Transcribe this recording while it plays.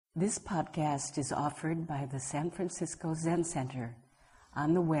This podcast is offered by the San Francisco Zen Center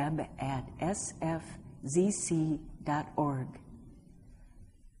on the web at sfzc.org.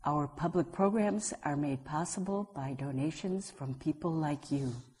 Our public programs are made possible by donations from people like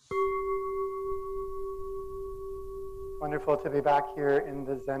you. Wonderful to be back here in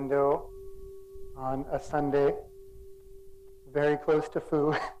the Zendo on a Sunday, very close to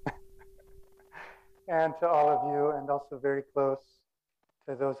Fu, and to all of you, and also very close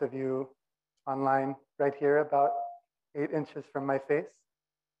to those of you online right here, about 8 inches from my face.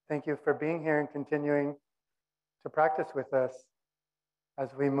 Thank you for being here and continuing to practice with us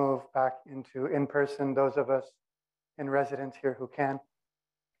as we move back into in-person, those of us in residence here who can.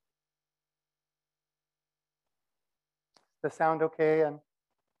 The sound okay and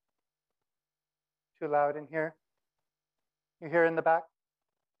too loud in here? You hear in the back?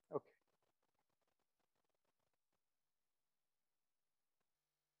 Okay.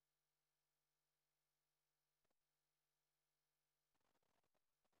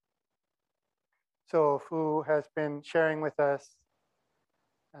 So Fu has been sharing with us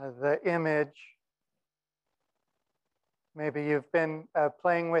the image. Maybe you've been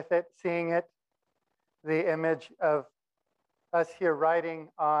playing with it, seeing it, the image of us here riding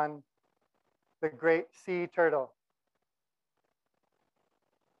on the great sea turtle.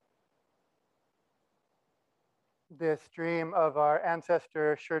 This dream of our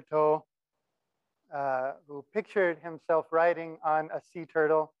ancestor Shurto, who pictured himself riding on a sea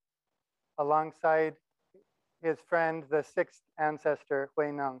turtle alongside his friend, the sixth ancestor,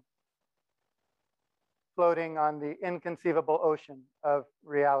 Huineng, floating on the inconceivable ocean of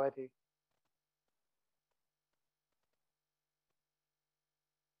reality.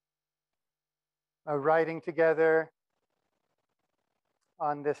 Riding together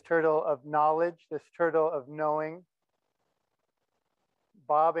on this turtle of knowledge, this turtle of knowing,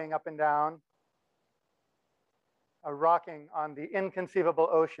 bobbing up and down, rocking on the inconceivable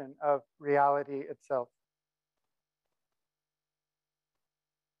ocean of reality itself.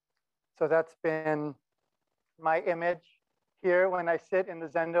 So that's been my image here when I sit in the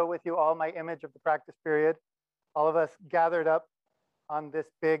Zendo with you all, my image of the practice period, all of us gathered up on this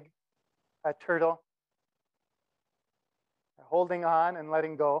big turtle, holding on and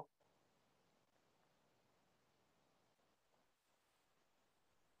letting go.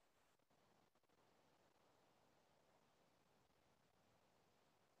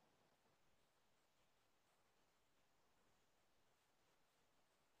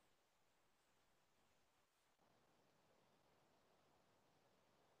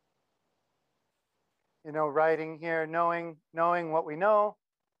 You know, riding here, knowing what we know,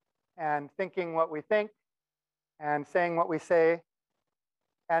 and thinking what we think, and saying what we say,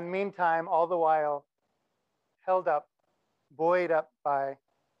 and meantime, all the while, held up, buoyed up by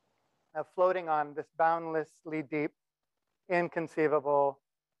floating on this boundlessly deep, inconceivable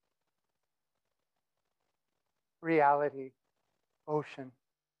reality ocean,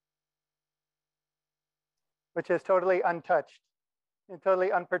 which is totally untouched and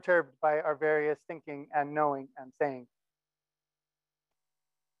totally unperturbed by our various thinking and knowing and saying.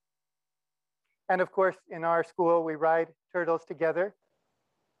 And of course, in our school, we ride turtles together.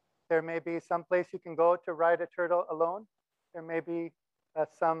 There may be some place you can go to ride a turtle alone. There may be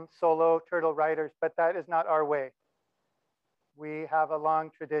some solo turtle riders, but that is not our way. We have a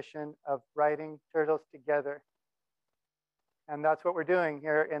long tradition of riding turtles together. And that's what we're doing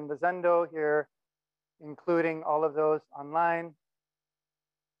here in the Zendo, here, including all of those online,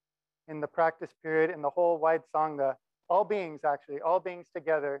 in the practice period, in the whole wide Sangha, all beings actually, all beings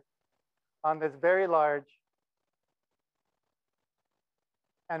together on this very large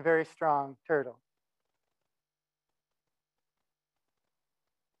and very strong turtle.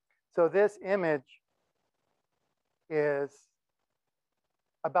 So this image is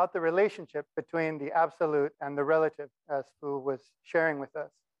about the relationship between the absolute and the relative, as Fu was sharing with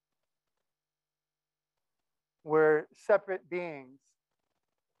us. We're separate beings.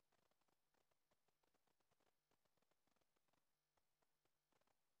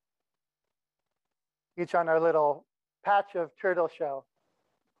 Each on our little patch of turtle shell.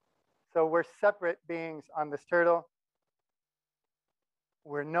 So we're separate beings on this turtle.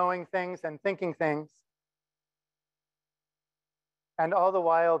 We're knowing things and thinking things. And all the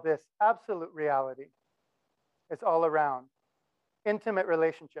while, this absolute reality is all around. Intimate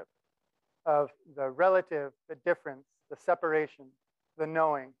relationship of the relative, the difference, the separation, the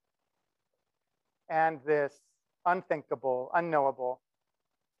knowing, and this unthinkable, unknowable,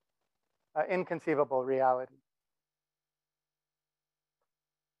 inconceivable reality.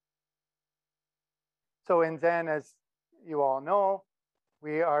 So in Zen, as you all know,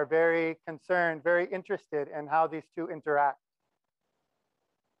 We are very concerned, very interested in how these two interact.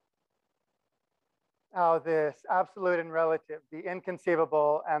 How this absolute and relative, the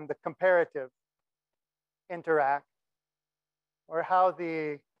inconceivable and the comparative interact, or how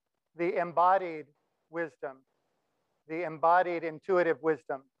the embodied wisdom, the embodied intuitive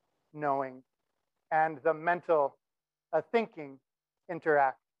wisdom, knowing, and the mental thinking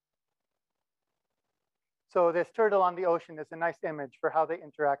interact. So this turtle on the ocean is a nice image for how they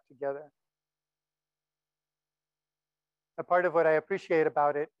interact together. A part of what I appreciate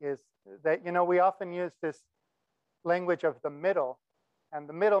about it is that, we often use this language of the middle, and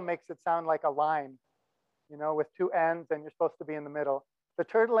the middle makes it sound like a line, with two ends, and you're supposed to be in the middle. The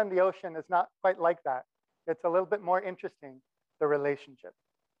turtle in the ocean is not quite like that. It's a little bit more interesting, the relationship.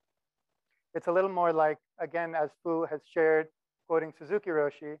 It's a little more like, again, as Fu has shared, quoting Suzuki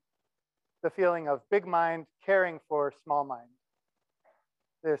Roshi, the feeling of big mind caring for small mind.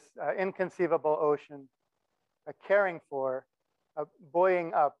 This inconceivable ocean caring for,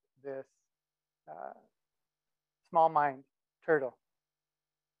 buoying up this small mind turtle.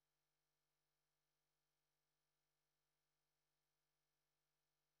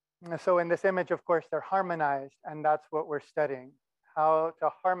 And so in this image, of course, they're harmonized, and that's what we're studying, how to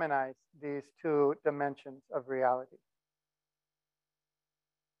harmonize these two dimensions of reality.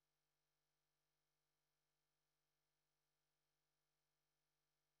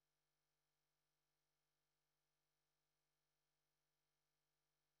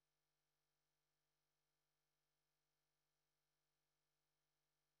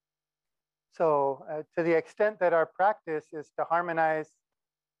 So to the extent that our practice is to harmonize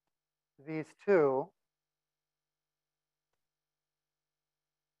these two,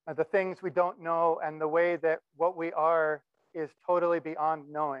 the things we don't know and the way that what we are is totally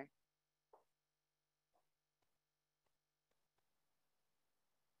beyond knowing.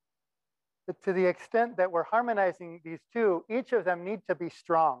 But to the extent that we're harmonizing these two, each of them need to be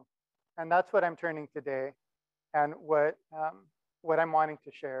strong. And that's what I'm turning today, and what I'm wanting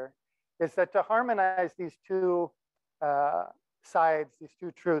to share is that to harmonize these two sides, these two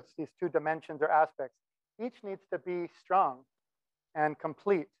truths, these two dimensions or aspects, each needs to be strong and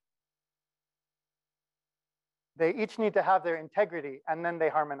complete. They each need to have their integrity, and then they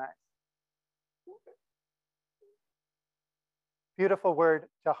harmonize. Beautiful word,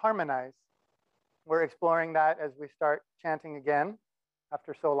 to harmonize. We're exploring that as we start chanting again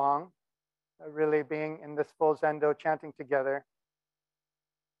after so long, really being in this full Zendo chanting together.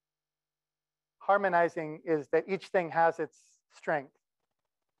 Harmonizing is that each thing has its strength.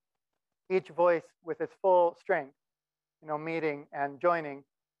 Each voice with its full strength, meeting and joining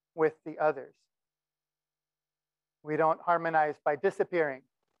with the others. We don't harmonize by disappearing.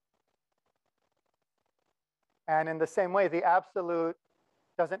 And in the same way, the absolute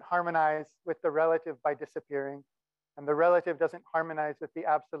doesn't harmonize with the relative by disappearing, and the relative doesn't harmonize with the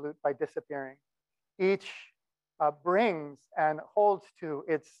absolute by disappearing. Each brings and holds to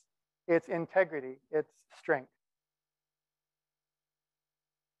its integrity, its strength.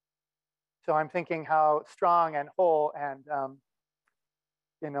 So I'm thinking how strong and whole and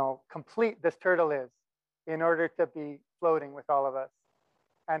complete this turtle is in order to be floating with all of us,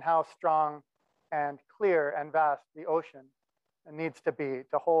 and how strong and clear and vast the ocean needs to be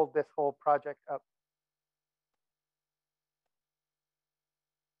to hold this whole project up.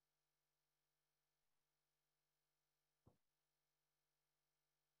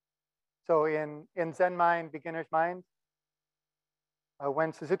 So in Zen mind, beginner's mind,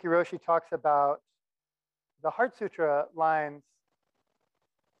 when Suzuki Roshi talks about the Heart Sutra lines,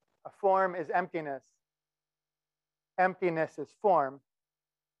 a form is emptiness, emptiness is form,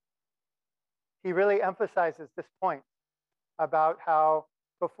 he really emphasizes this point about how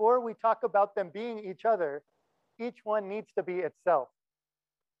before we talk about them being each other, each one needs to be itself.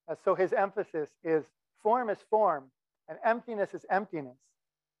 So his emphasis is form and emptiness is emptiness.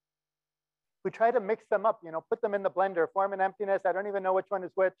 We try to mix them up, put them in the blender, form and emptiness, I don't even know which one is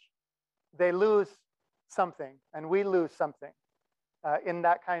which. They lose something, and we lose something in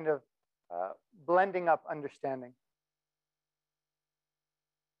that kind of blending up understanding.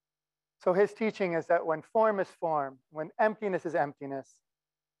 So his teaching is that when form is form, when emptiness is emptiness,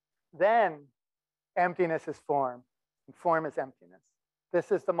 then emptiness is form, and form is emptiness.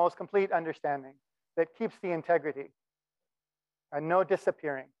 This is the most complete understanding that keeps the integrity and no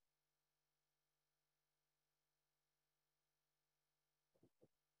disappearing.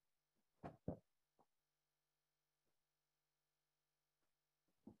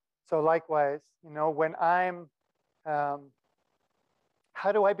 So likewise, when I'm,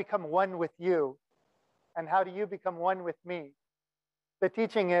 how do I become one with you? And how do you become one with me? The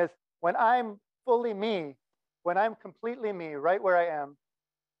teaching is when I'm fully me, when I'm completely me, right where I am,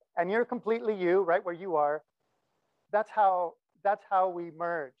 and you're completely you, right where you are, that's how we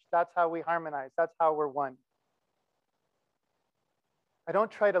merge. That's how we harmonize. That's how we're one. I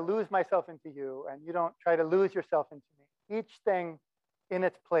don't try to lose myself into you, and you don't try to lose yourself into me. Each thing in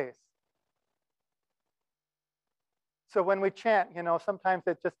its place. So when we chant, sometimes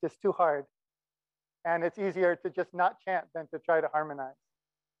it just is too hard. And it's easier to just not chant than to try to harmonize.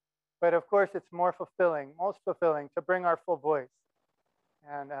 But of course, it's more fulfilling, most fulfilling, to bring our full voice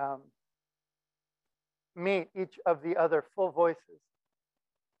and meet each of the other full voices.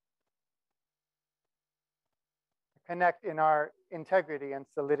 Connect in our integrity and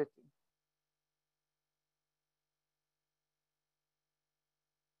solidity.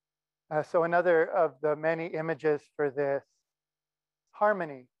 So another of the many images for this,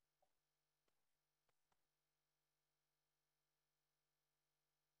 harmony.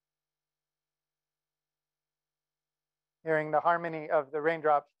 Hearing the harmony of the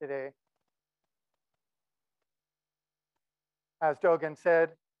raindrops today. As Dogen said,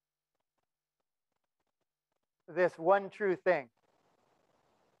 this one true thing,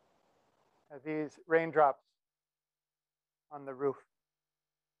 these raindrops on the roof.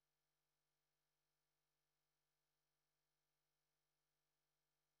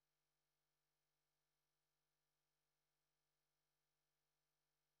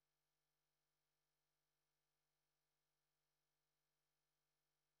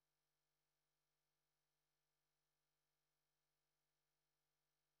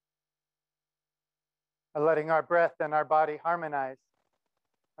 Letting our breath and our body harmonize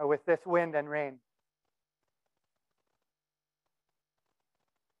with this wind and rain.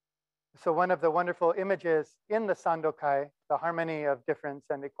 So one of the wonderful images in the Sandokai, the harmony of difference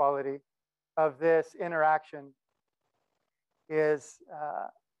and equality of this interaction, is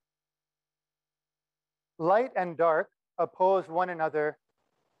light and dark oppose one another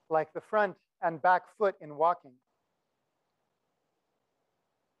like the front and back foot in walking.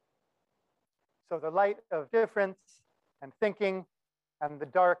 So the light of difference and thinking and the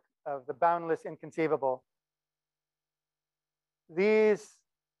dark of the boundless inconceivable. These,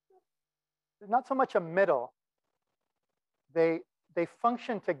 not so much a middle, they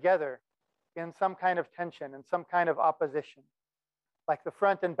function together in some kind of tension and some kind of opposition, like the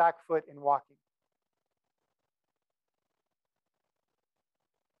front and back foot in walking.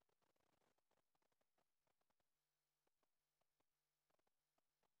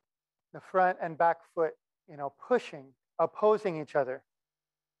 The front and back foot, pushing, opposing each other,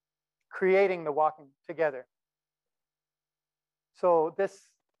 creating the walking together. So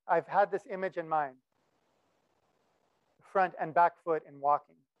I've had this image in mind, front and back foot in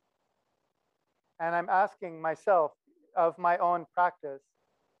walking. And I'm asking myself of my own practice,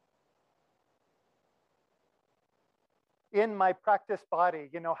 in my practice body,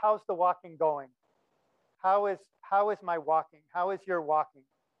 how's the walking going? How is my walking? How is your walking?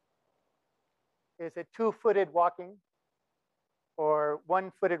 Is it two-footed walking or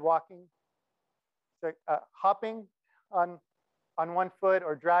one-footed walking? So, hopping on one foot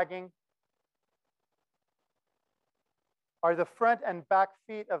or dragging? Are the front and back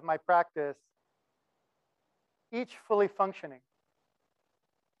feet of my practice each fully functioning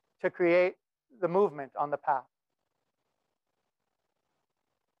to create the movement on the path?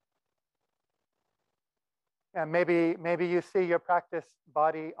 And maybe you see your practice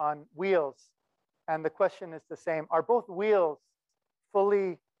body on wheels, and the question is the same. Are both wheels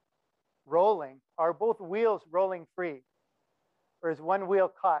fully rolling? Are both wheels rolling free? Or is one wheel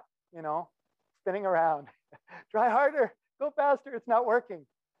caught, spinning around? Try harder, go faster, it's not working.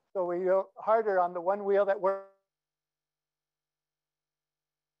 So we go harder on the one wheel that works.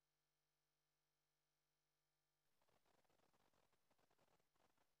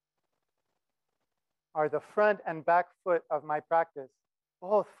 Are the front and back foot of my practice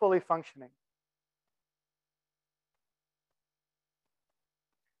both fully functioning?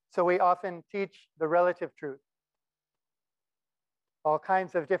 So we often teach the relative truth, all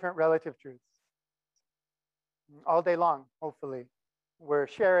kinds of different relative truths. All day long, hopefully, we're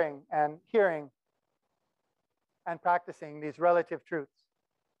sharing and hearing and practicing these relative truths.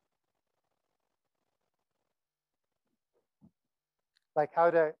 Like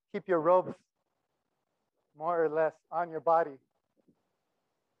how to keep your robes more or less on your body,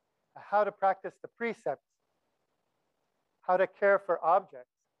 how to practice the precepts, how to care for objects,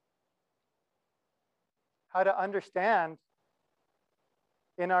 how to understand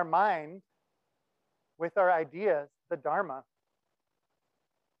in our mind, with our ideas, the dharma,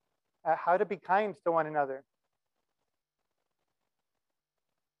 how to be kind to one another,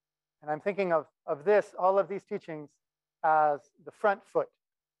 And I'm thinking of this, all of these teachings, as the front foot.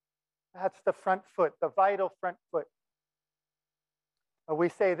 That's the front foot, the vital front foot. We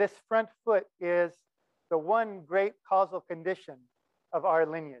say this front foot is the one great causal condition of our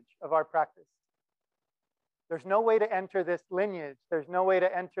lineage, of our practice. There's no way to enter this lineage, there's no way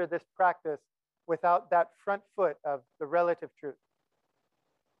to enter this practice without that front foot of the relative truth.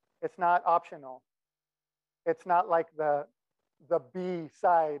 It's not optional. It's not like the B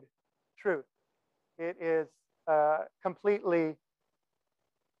side truth. It is completely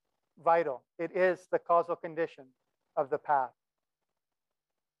vital. It is the causal condition of the path.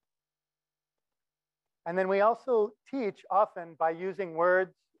 And then we also teach often by using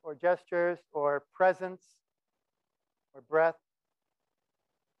words or gestures or presence or breath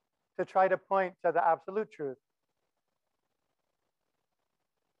to try to point to the absolute truth.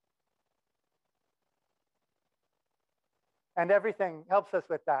 And everything helps us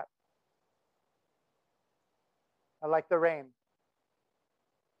with that. I like the rain,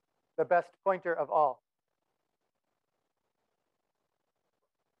 the best pointer of all.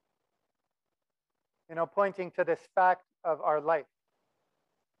 You know, pointing to this fact of our life,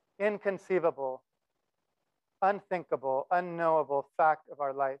 inconceivable, unthinkable, unknowable fact of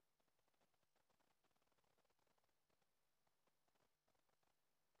our life.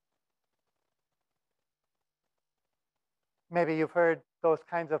 Maybe you've heard those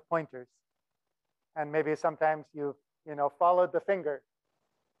kinds of pointers, and maybe sometimes you've, followed the finger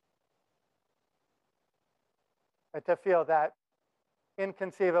to feel that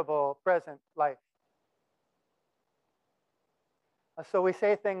inconceivable present life. So we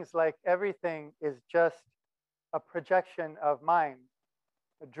say things like everything is just a projection of mind,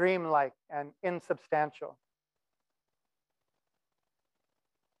 dreamlike and insubstantial.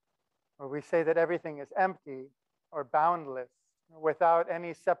 Or we say that everything is empty or boundless, without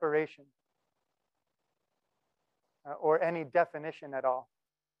any separation or any definition at all.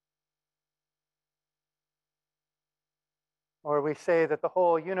 Or we say that the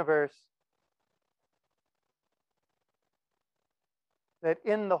whole universe, that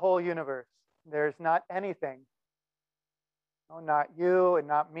in the whole universe, there's not anything, no, not you and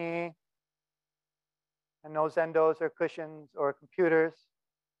not me, and no zendos or cushions or computers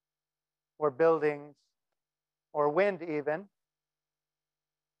or buildings or wind even,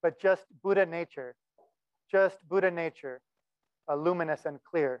 but just Buddha nature, luminous and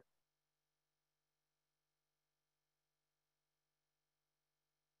clear.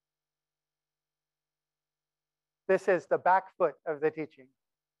 This is the back foot of the teaching.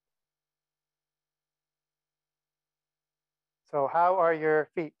 So how are your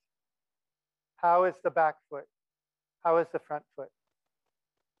feet? How is the back foot? How is the front foot?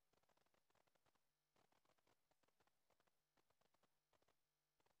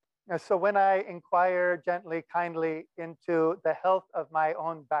 And so when I inquire gently, kindly into the health of my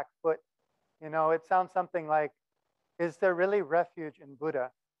own back foot, it sounds something like, is there really refuge in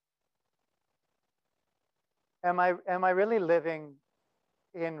Buddha? Am I really living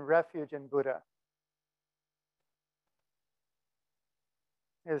in refuge in Buddha?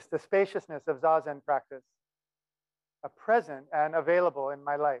 Is the spaciousness of Zazen practice present and available in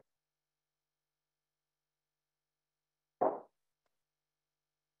my life?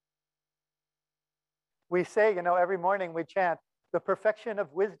 We say, every morning we chant, the perfection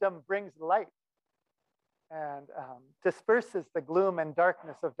of wisdom brings light and disperses the gloom and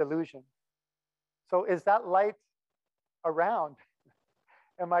darkness of delusion. So is that light around?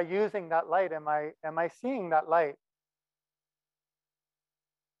 Am I using that light? Am I seeing that light?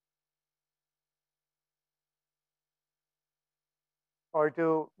 Or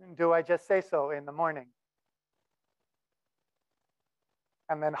do I just say so in the morning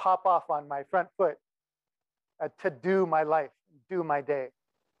and then hop off on my front foot to do my life, do my day,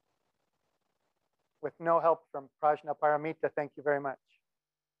 with no help from Prajnaparamita? Thank you very much.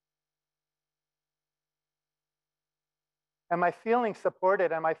 Am I feeling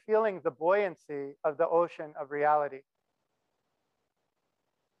supported? Am I feeling the buoyancy of the ocean of reality?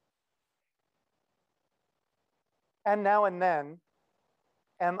 And now and then,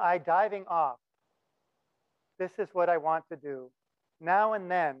 am I diving off? This is what I want to do. Now and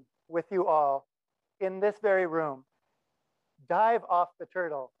then, with you all, in this very room, dive off the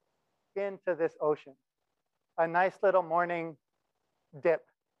turtle into this ocean. A nice little morning dip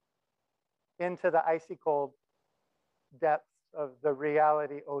into the icy cold depths of the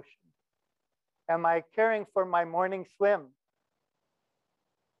reality ocean. Am I caring for my morning swim?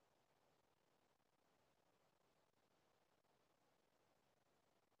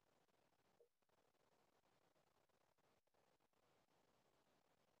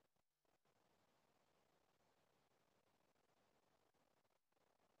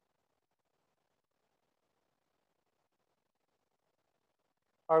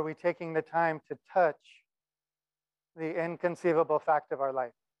 are we taking the time to touch the inconceivable fact of our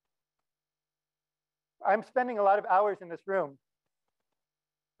life? I'm spending a lot of hours in this room,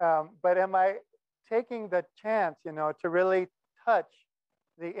 but am I taking the chance, to really touch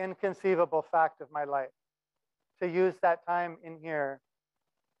the inconceivable fact of my life? To use that time in here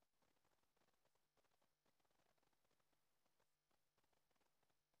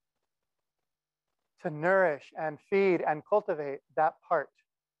to nourish and feed and cultivate that part,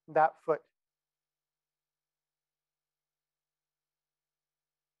 that foot.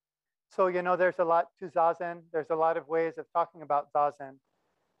 So, there's a lot to Zazen. There's a lot of ways of talking about Zazen.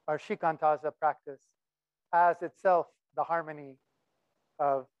 Our Shikantaza practice as itself the harmony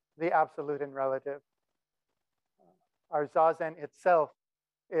of the absolute and relative. Our Zazen itself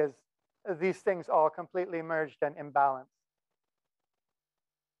is these things all completely merged and imbalanced.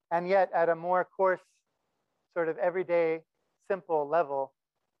 And yet at a more coarse, sort of everyday, simple level,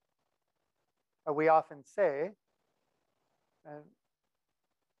 we often say, and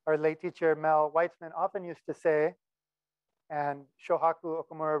our late teacher Mel Weitzman often used to say, and Shohaku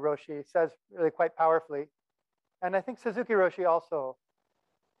Okumura Roshi says really quite powerfully, and I think Suzuki Roshi also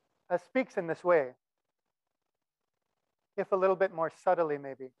speaks in this way, if a little bit more subtly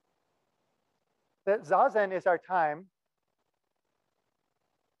maybe, that Zazen is our time.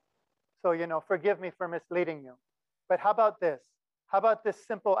 So, forgive me for misleading you, but how about this? How about this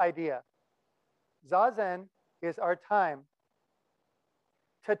simple idea? Zazen is our time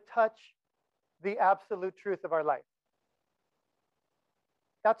to touch the absolute truth of our life.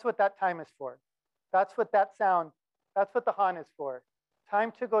 That's what that time is for. That's what that sound, that's what the Han is for.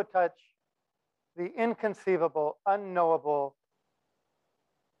 Time to go touch the inconceivable, unknowable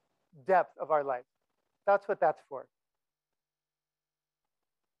depth of our life. That's what that's for.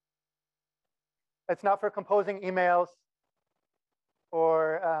 It's not for composing emails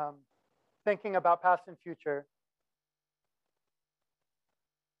or thinking about past and future.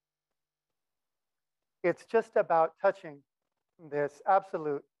 It's just about touching this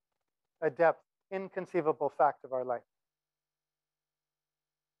absolute, a depth, inconceivable fact of our life.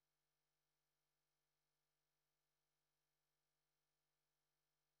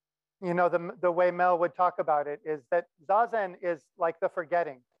 The way Mel would talk about it is that Zazen is like the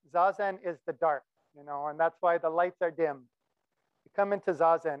forgetting. Zazen is the dark, and that's why the lights are dim. We come into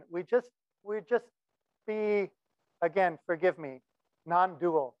Zazen, we just be, again, forgive me,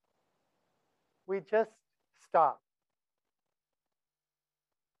 non-dual. We just stop.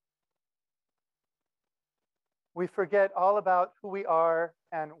 We forget all about who we are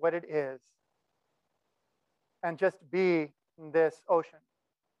and what it is, and just be in this ocean.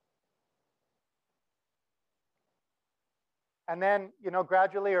 And then,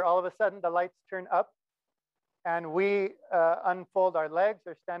 gradually or all of a sudden, the lights turn up and we unfold our legs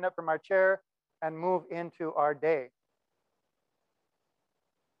or stand up from our chair and move into our day.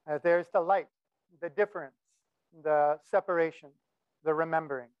 There's the light, the difference, the separation, the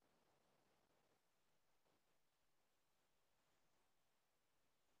remembering.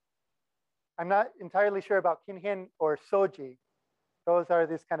 I'm not entirely sure about Kinhin or Soji. Those are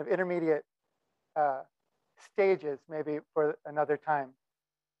these kind of intermediate stages, maybe for another time.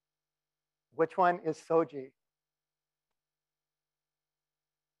 Which one is Soji?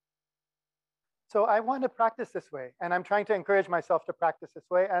 So I want to practice this way, and I'm trying to encourage myself to practice this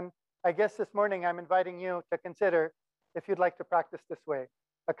way. And I guess this morning I'm inviting you to consider if you'd like to practice this way,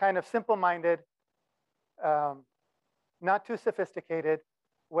 a kind of simple-minded, not too sophisticated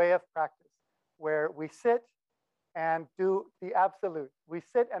way of practice, where we sit and do the absolute. We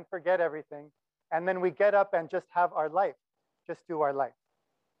sit and forget everything, and then we get up and just have our life, just do our life.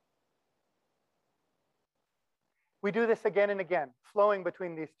 We do this again and again, flowing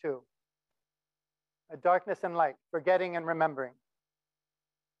between these two. Darkness and light, forgetting and remembering.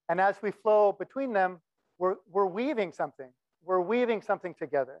 And as we flow between them, we're weaving something. We're weaving something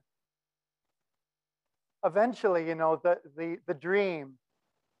together. Eventually, the dream,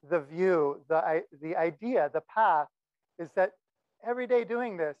 the view, the idea, the path is that every day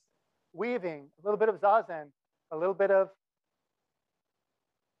doing this, weaving a little bit of Zazen, a little bit of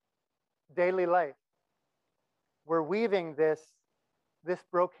daily life. We're weaving this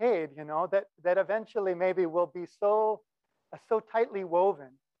brocade, that eventually maybe will be so tightly woven,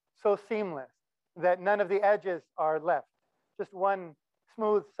 so seamless, that none of the edges are left. Just one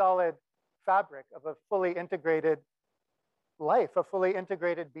smooth, solid fabric of a fully integrated life, a fully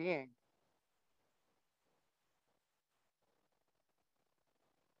integrated being.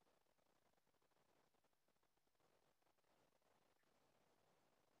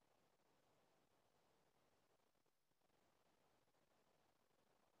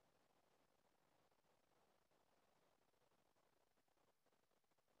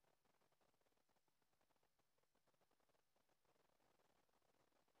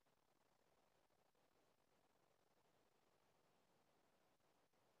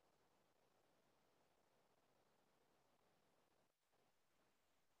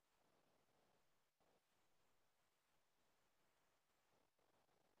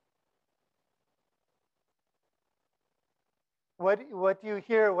 What do you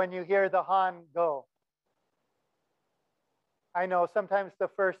hear when you hear the Han go? I know sometimes the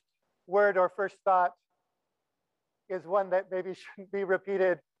first word or first thought is one that maybe shouldn't be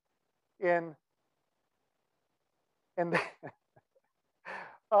repeated in the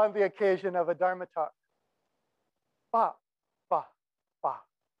on the occasion of a Dharma talk. Ba, ba, ba,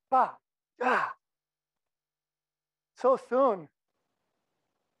 ba, ah. So soon.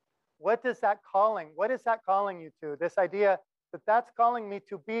 What is that calling? What is that calling you to? This idea that that's calling me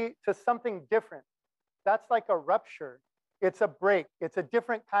to be to something different. That's like a rupture. It's a break. It's a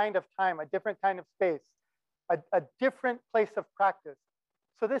different kind of time, a different kind of space, a different place of practice.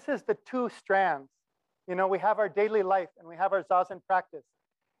 So this is the two strands. You know, we have our daily life and we have our Zazen practice.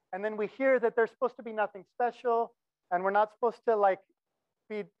 And then we hear that there's supposed to be nothing special and we're not supposed to like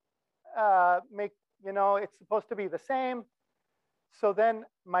be, make, you know, it's supposed to be the same. So then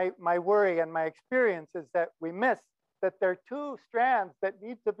my worry and my experience is that we miss that there are two strands that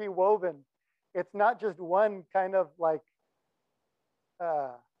need to be woven. It's not just one kind of like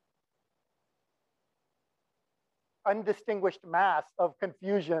undistinguished mass of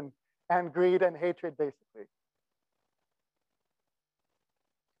confusion and greed and hatred, basically.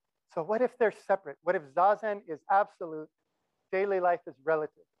 So what if they're separate? What if Zazen is absolute, daily life is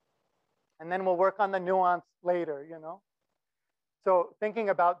relative? And then we'll work on the nuance later, you know? So thinking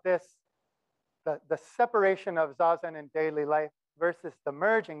about this, the separation of Zazen and daily life versus the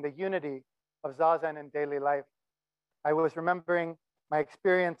merging, the unity of Zazen and daily life. I was remembering my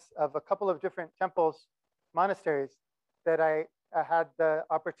experience of a couple of different temples, monasteries that I had the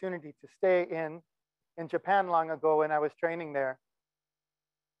opportunity to stay in Japan long ago when I was training there.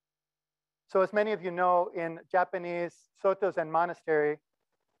 So as many of you know, in Japanese sotos and monastery,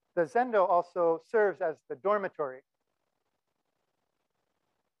 the zendo also serves as the dormitory.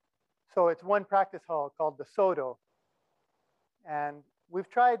 So it's one practice hall called the soto. And we've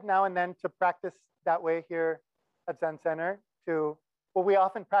tried now and then to practice that way here at Zen Center to, well, we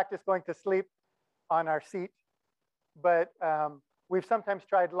often practice going to sleep on our seat, but we've sometimes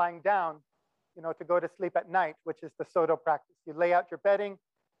tried lying down, you know, to go to sleep at night, which is the soto practice. You lay out your bedding,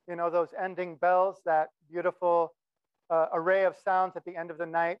 you know, those ending bells, that beautiful array of sounds at the end of the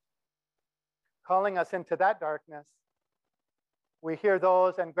night, calling us into that darkness. We hear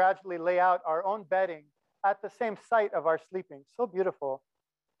those and gradually lay out our own bedding at the same site of our sleeping. So beautiful.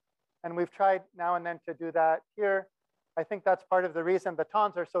 And we've tried now and then to do that here. I think that's part of the reason the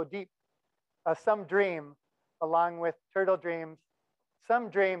tons are so deep. Some dream, along with turtle dreams, some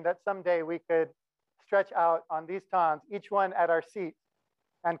dream that someday we could stretch out on these tons, each one at our seat,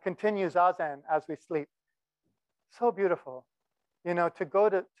 and continue Zazen as we sleep. So beautiful. You know, to go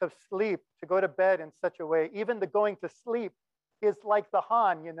to sleep, to go to bed in such a way, even the going to sleep is like the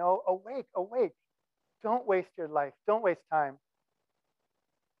Han, you know, awake, awake. Don't waste your life. Don't waste time.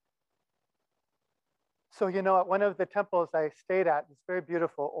 So, you know, at one of the temples I stayed at, this very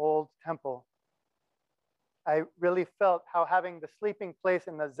beautiful old temple, I really felt how having the sleeping place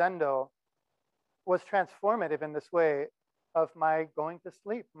in the zendo was transformative in this way of my going to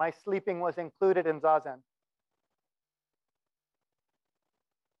sleep. My sleeping was included in Zazen.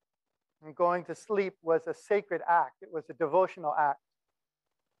 And going to sleep was a sacred act. It was a devotional act.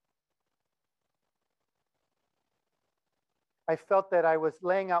 I felt that I was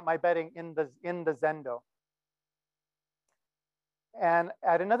laying out my bedding in the zendo. And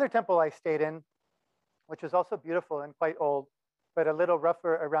at another temple I stayed in, which was also beautiful and quite old, but a little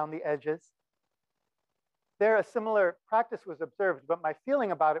rougher around the edges, there a similar practice was observed, but my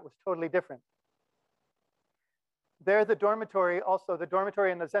feeling about it was totally different. There, the dormitory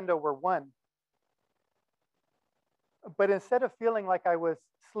and the zendo were one. But instead of feeling like I was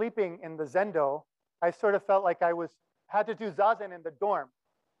sleeping in the zendo, I sort of felt like I had to do Zazen in the dorm.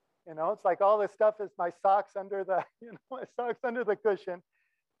 You know, it's like all this stuff is my socks under the, you know, my socks under the cushion.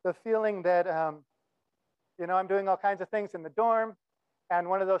 The feeling that, you know, I'm doing all kinds of things in the dorm, and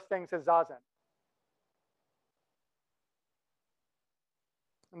one of those things is Zazen.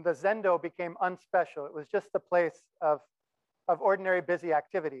 And the zendo became unspecial. It was just a place of ordinary busy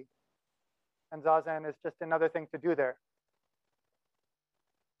activity. And Zazen is just another thing to do there.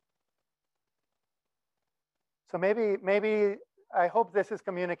 So maybe I hope this is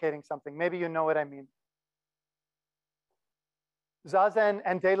communicating something. Maybe you know what I mean. Zazen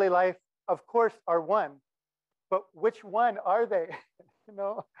and daily life, of course, are one. But which one are they? You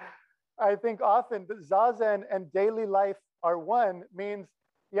know, I think often Zazen and daily life are one means,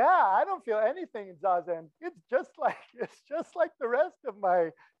 yeah, I don't feel anything in Zazen. It's just like the rest of my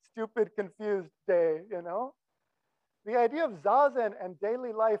stupid, confused day, you know? The idea of Zazen and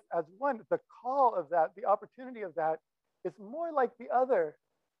daily life as one, the call of that, the opportunity of that is more like the other,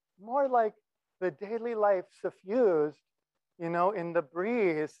 more like the daily life suffused, in the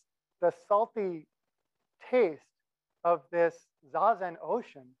breeze, the salty taste of this Zazen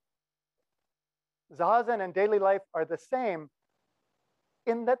ocean. Zazen and daily life are the same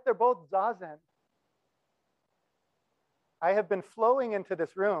in that they're both Zazen. I have been flowing into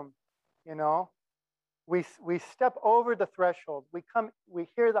this room, we step over the threshold, we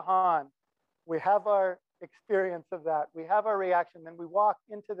hear the Han, we have our experience of that, we have our reaction, then we walk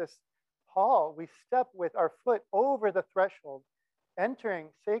into this hall, we step with our foot over the threshold, entering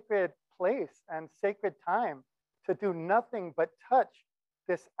sacred place and sacred time to do nothing but touch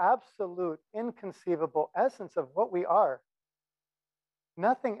this absolute inconceivable essence of what we are.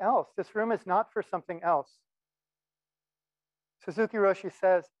 Nothing else. This room is not for something else. Suzuki Roshi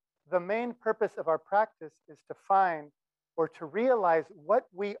says, the main purpose of our practice is to find or to realize what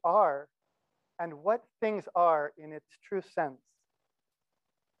we are and what things are in its true sense.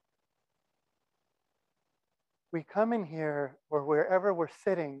 We come in here or wherever we're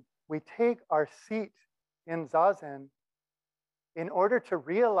sitting, we take our seat in Zazen in order to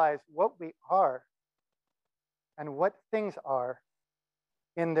realize what we are and what things are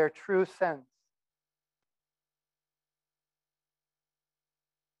in their true sense.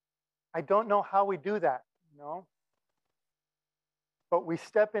 I don't know how we do that, but we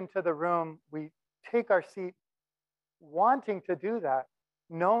step into the room, we take our seat wanting to do that,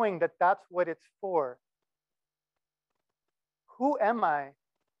 knowing that that's what it's for. Who am I?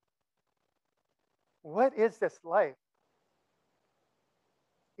 What is this life?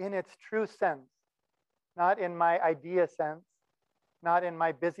 In its true sense, not in my idea sense, not in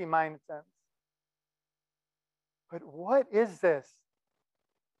my busy mind sense. But what is this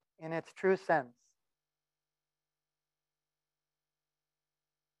in its true sense?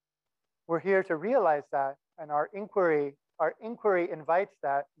 We're here to realize that, and our inquiry invites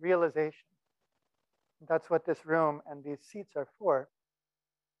that realization. That's what this room and these seats are for.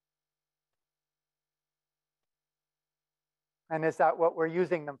 And is that what we're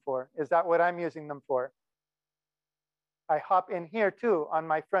using them for? Is that what I'm using them for? I hop in here too on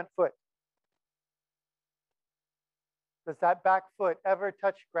my front foot. Does that back foot ever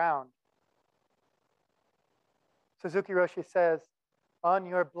touch ground? Suzuki Roshi says, on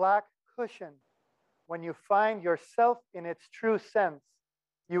your black cushion, when you find yourself in its true sense,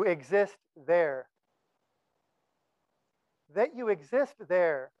 you exist there. That you exist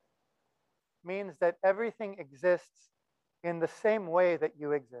there means that everything exists in the same way that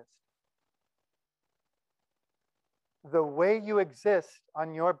you exist. The way you exist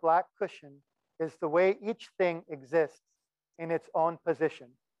on your black cushion is the way each thing exists in its own position.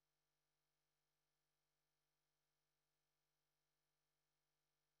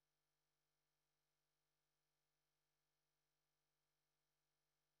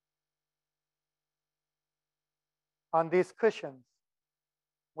 On these cushions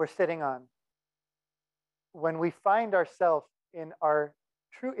we're sitting on, when we find ourselves in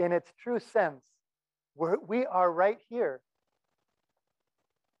its true sense, we are right here.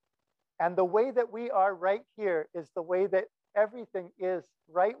 And the way that we are right here is the way that everything is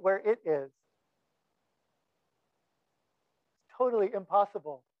right where it is. It's totally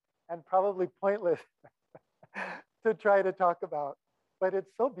impossible and probably pointless to try to talk about, but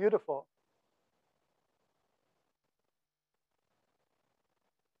it's so beautiful.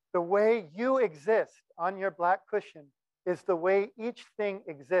 The way you exist on your black cushion is the way each thing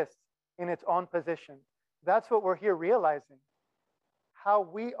exists in its own position. That's what we're here realizing. How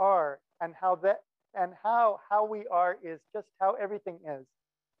we are and how we are is just how everything is,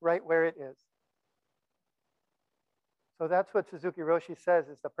 right where it is. So that's what Suzuki Roshi says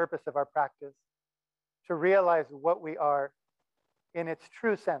is the purpose of our practice, to realize what we are in its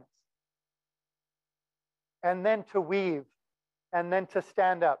true sense. And then to weave, and then to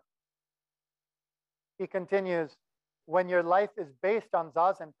stand up. He continues, when your life is based on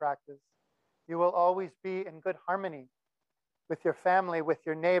Zazen practice, you will always be in good harmony with your family, with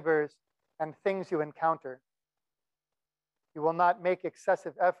your neighbors, and things you encounter. You will not make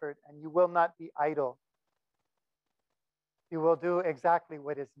excessive effort, and you will not be idle. You will do exactly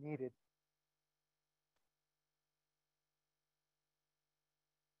what is needed.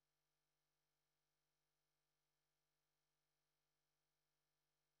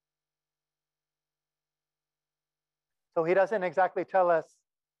 So he doesn't exactly tell us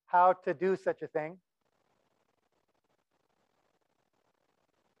how to do such a thing.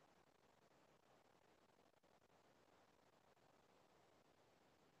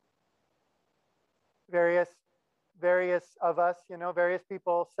 Various of us, various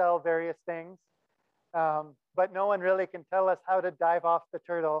people sell various things. but no one really can tell us how to dive off the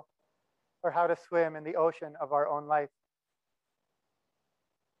turtle or how to swim in the ocean of our own life.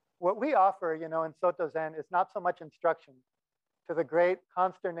 What we offer, in Soto Zen is not so much instruction, to the great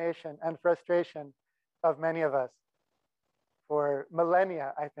consternation and frustration of many of us for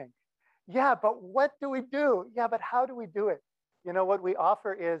millennia, I think. Yeah, but what do we do? Yeah, but how do we do it? What we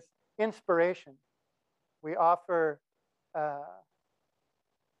offer is inspiration. We offer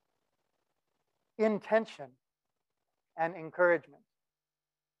intention and encouragement.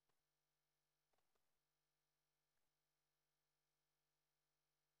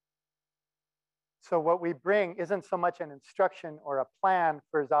 So what we bring isn't so much an instruction or a plan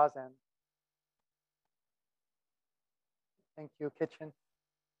for Zazen. Thank you, kitchen.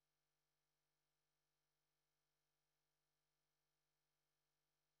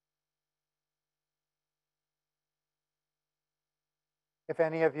 If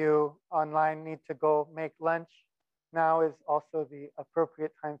any of you online need to go make lunch, now is also the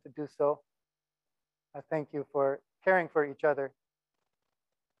appropriate time to do so. Thank you for caring for each other.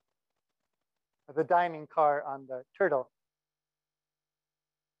 The dining car on the turtle.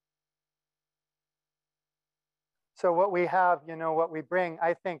 So what we have, what we bring,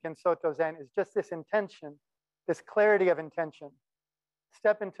 I think, in Soto Zen is just this intention, this clarity of intention.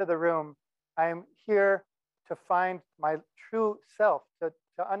 Step into the room. I'm here to find my true self, to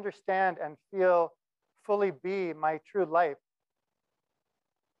understand and feel, fully be my true life.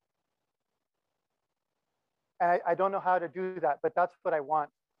 And I don't know how to do that, but that's what I want.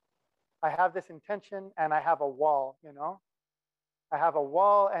 I have this intention and I have a wall, I have a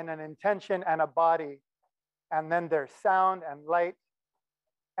wall and an intention and a body. And then there's sound and light.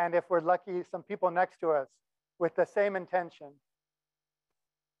 And if we're lucky, some people next to us with the same intention.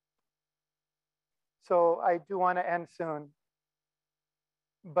 So I do want to end soon.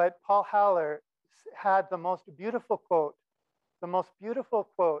 But Paul Haller had the most beautiful quote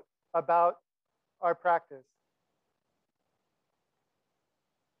about our practice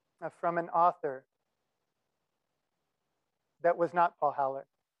from an author that was not Paul Haller.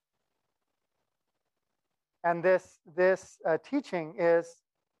 And this teaching is,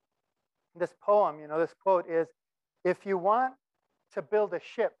 this poem, this quote is, if you want to build a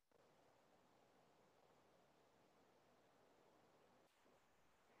ship,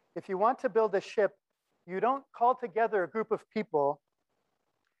 you don't call together a group of people,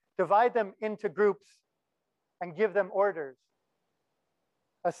 divide them into groups, and give them orders,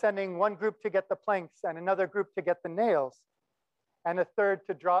 sending one group to get the planks and another group to get the nails, and a third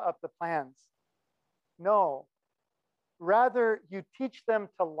to draw up the plans. No, rather you teach them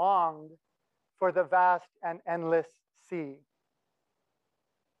to long for the vast and endless sea.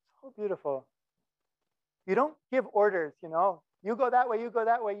 So beautiful. You don't give orders, you go that way,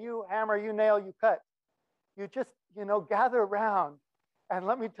 you hammer, you nail, you cut. You just, gather around and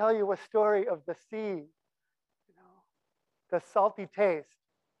let me tell you a story of the sea, the salty taste,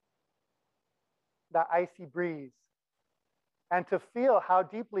 the icy breeze, and to feel how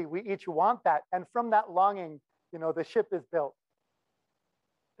deeply we each want that. And from that longing, the ship is built.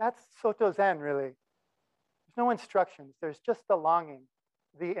 That's Soto Zen, really. There's no instructions. There's just the longing,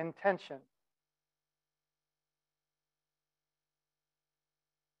 the intention.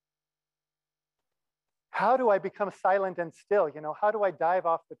 How do I become silent and still? How do I dive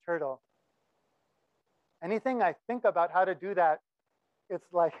off the turtle? Anything I think about how to do that,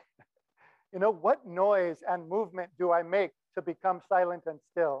 it's like, what noise and movement do I make to become silent and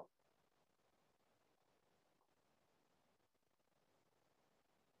still?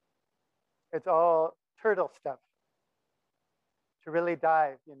 It's all turtle stuff. To really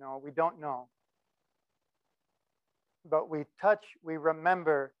dive, we don't know. But we touch, we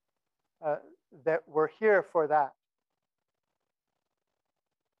remember that we're here for that.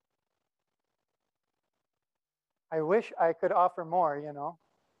 I wish I could offer more,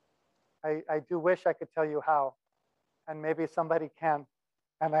 I do wish I could tell you how, and maybe somebody can.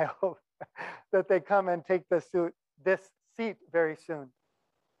 And I hope that they come and take this seat very soon.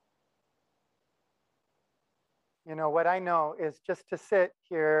 What I know is just to sit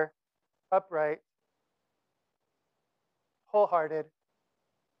here upright, wholehearted,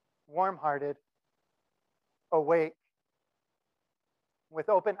 warm-hearted, awake, with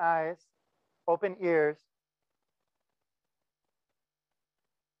open eyes, open ears,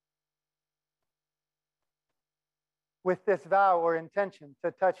 with this vow or intention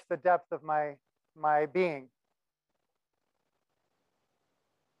to touch the depth of my being.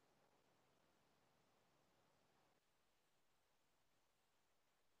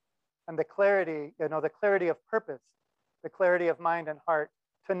 And the clarity, the clarity of purpose, the clarity of mind and heart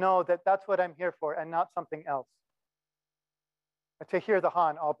to know that that's what I'm here for and not something else. To hear the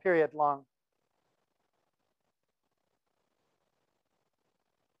Han all period long.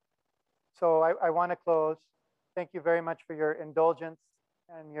 So I want to close. Thank you very much for your indulgence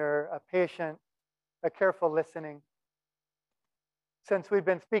and your patient, careful listening. Since we've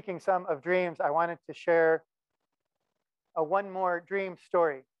been speaking some of dreams, I wanted to share one more dream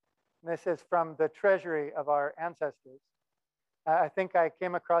story. This is from the treasury of our ancestors. I think I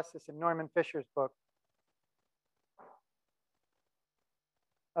came across this in Norman Fisher's book.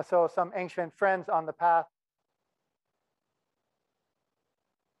 So some ancient friends on the path.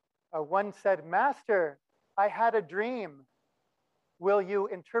 One said, "Master, I had a dream. Will you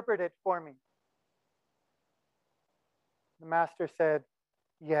interpret it for me?" The master said,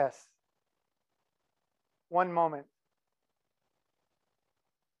 "Yes." One moment.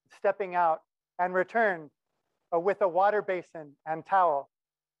 Stepping out and returned with a water basin and towel.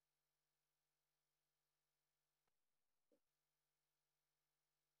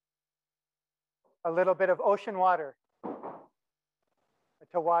 A little bit of ocean water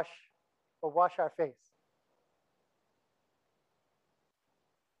to wash our face.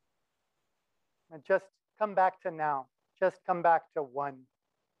 And just come back to now. Just come back to one.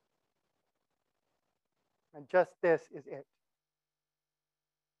 And just this is it.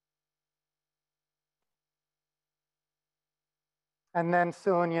 And then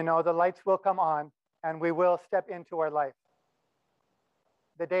soon, the lights will come on and we will step into our life.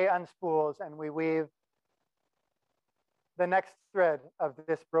 The day unspools and we weave the next thread of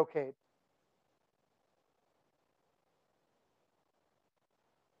this brocade.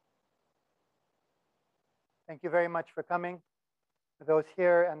 Thank you very much for coming, those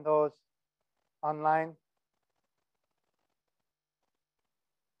here and those online.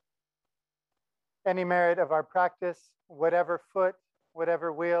 Any merit of our practice, whatever foot,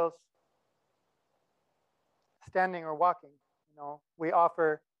 whatever wheels, standing or walking, we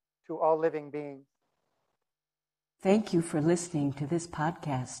offer to all living beings. Thank you for listening to this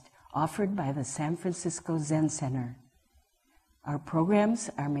podcast offered by the San Francisco Zen Center. Our programs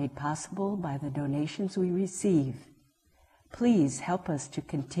are made possible by the donations we receive. Please help us to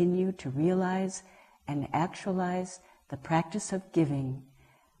continue to realize and actualize the practice of giving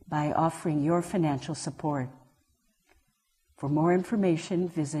by offering your financial support. For more information,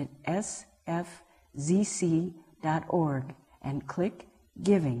 visit sfzc.org and click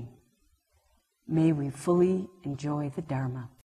Giving. May we fully enjoy the Dharma.